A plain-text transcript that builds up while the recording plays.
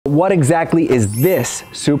What exactly is this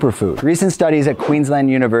superfood? Recent studies at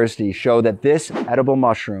Queensland University show that this edible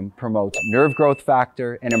mushroom promotes nerve growth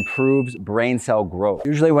factor and improves brain cell growth.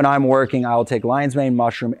 Usually when I'm working, I'll take lion's mane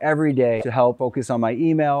mushroom every day to help focus on my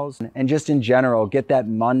emails and just in general, get that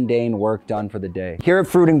mundane work done for the day. Here at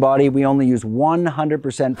Fruiting Body, we only use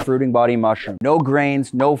 100% Fruiting Body mushroom. No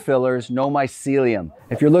grains, no fillers, no mycelium.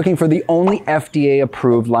 If you're looking for the only FDA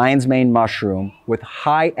approved lion's mane mushroom with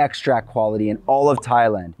high extract quality in all of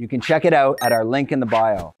Thailand, you can check it out at our link in the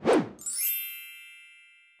bio.